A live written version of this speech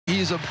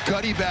is a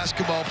gutty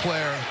basketball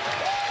player,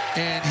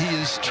 and he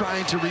is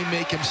trying to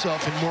remake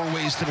himself in more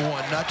ways than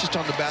one, not just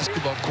on the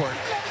basketball court.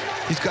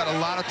 He's got a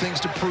lot of things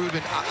to prove,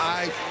 and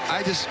I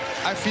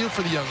feel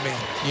for the young man,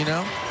 you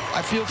know?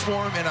 I feel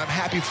for him, and I'm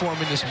happy for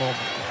him in this moment.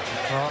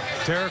 Well,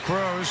 Derrick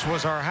Rose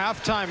was our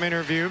halftime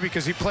interview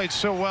because he played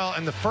so well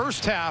in the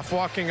first half,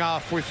 walking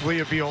off with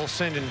Leah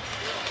Olsen. And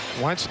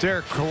once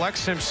Derrick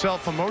collects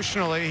himself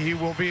emotionally, he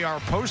will be our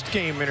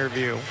post-game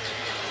interview.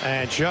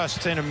 And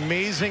just an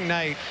amazing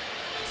night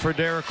for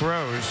Derrick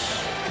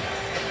Rose.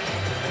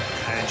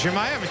 And Jim,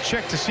 I haven't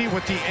checked to see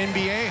what the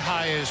NBA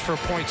high is for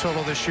point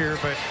total this year,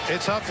 but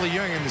it's awfully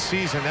young in the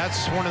season.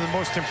 That's one of the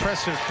most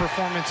impressive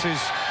performances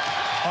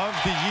of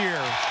the year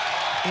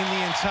in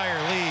the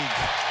entire league.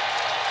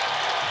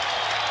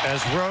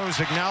 As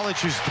Rose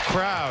acknowledges the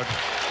crowd,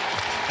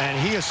 and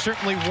he has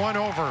certainly won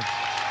over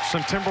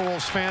some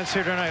Timberwolves fans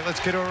here tonight.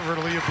 Let's get over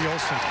to Leah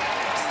Olsen.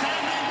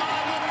 Standing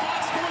by with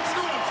Fox Sports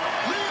News,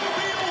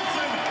 Leah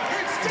Olsen.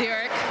 It's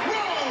Derrick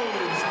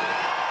Rose.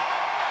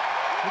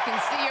 You can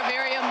see you're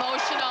very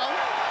emotional.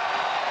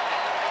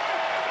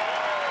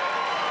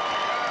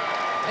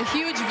 A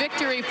huge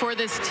victory for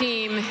this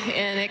team,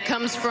 and it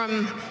comes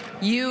from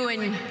you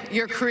and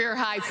your career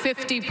high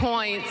 50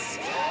 points.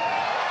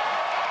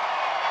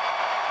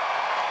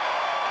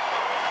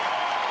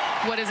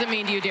 What does it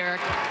mean to you, Derrick?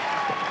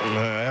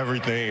 Man,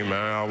 everything,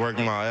 man. I worked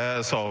my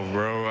ass off,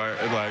 bro. I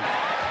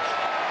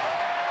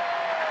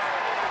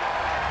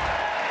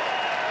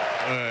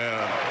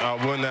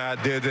wouldn't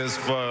have did this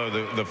for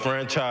the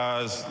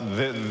franchise,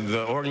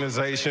 the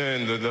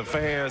organization, the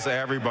fans,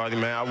 everybody,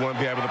 man. I wouldn't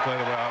be able to play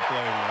the way I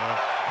play, man.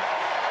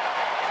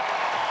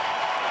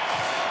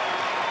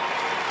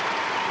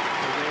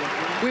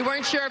 We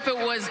weren't sure if it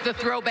was the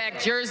throwback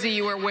jersey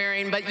you were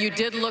wearing, but you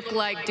did look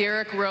like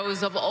Derrick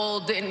Rose of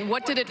old. And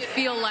what did it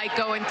feel like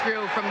going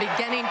through from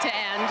beginning to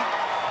end?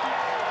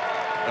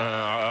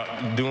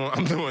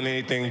 I'm doing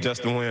anything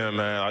just to win,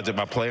 man.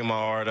 I play my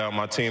heart out.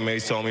 My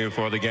teammates told me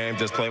before the game,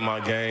 just play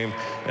my game.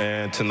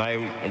 And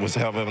tonight was a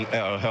hell of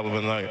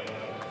a night.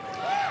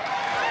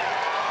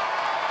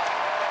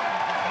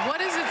 What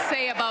does it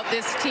say about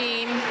this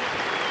team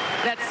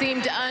that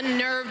seemed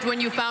unnerved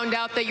when you found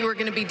out that you were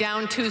going to be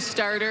down 2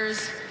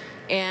 starters,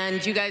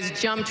 and you guys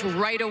jumped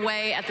right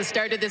away at the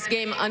start of this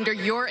game under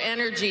your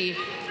energy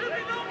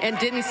and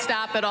didn't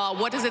stop at all?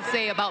 What does it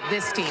say about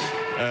this team?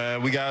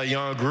 We got a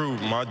young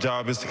group. My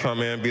job is to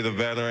come in, be the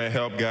veteran,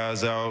 help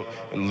guys out,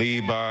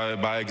 lead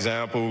by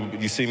example.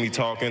 You see me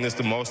talking. It's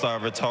the most I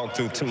ever talked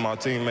to my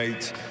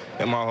teammates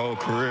in my whole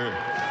career.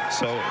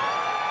 So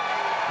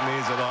it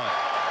means a lot.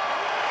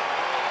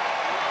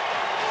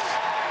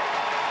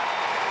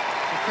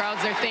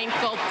 Crowds are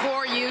thankful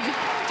for you,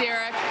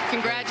 Derrick.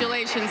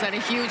 Congratulations on a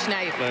huge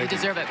night. You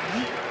deserve it.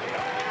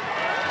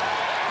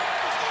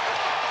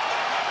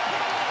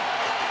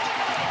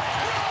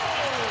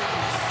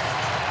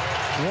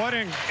 What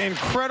an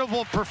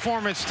incredible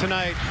performance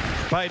tonight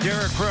by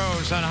Derrick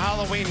Rose on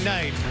Halloween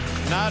night.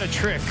 Not a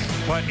trick,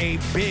 but a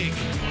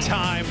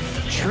big-time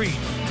treat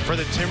for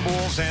the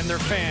Timberwolves and their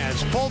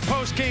fans. Full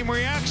post-game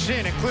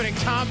reaction, including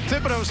Tom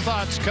Thibodeau's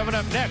thoughts, coming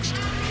up next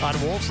on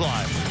Wolves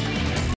Live.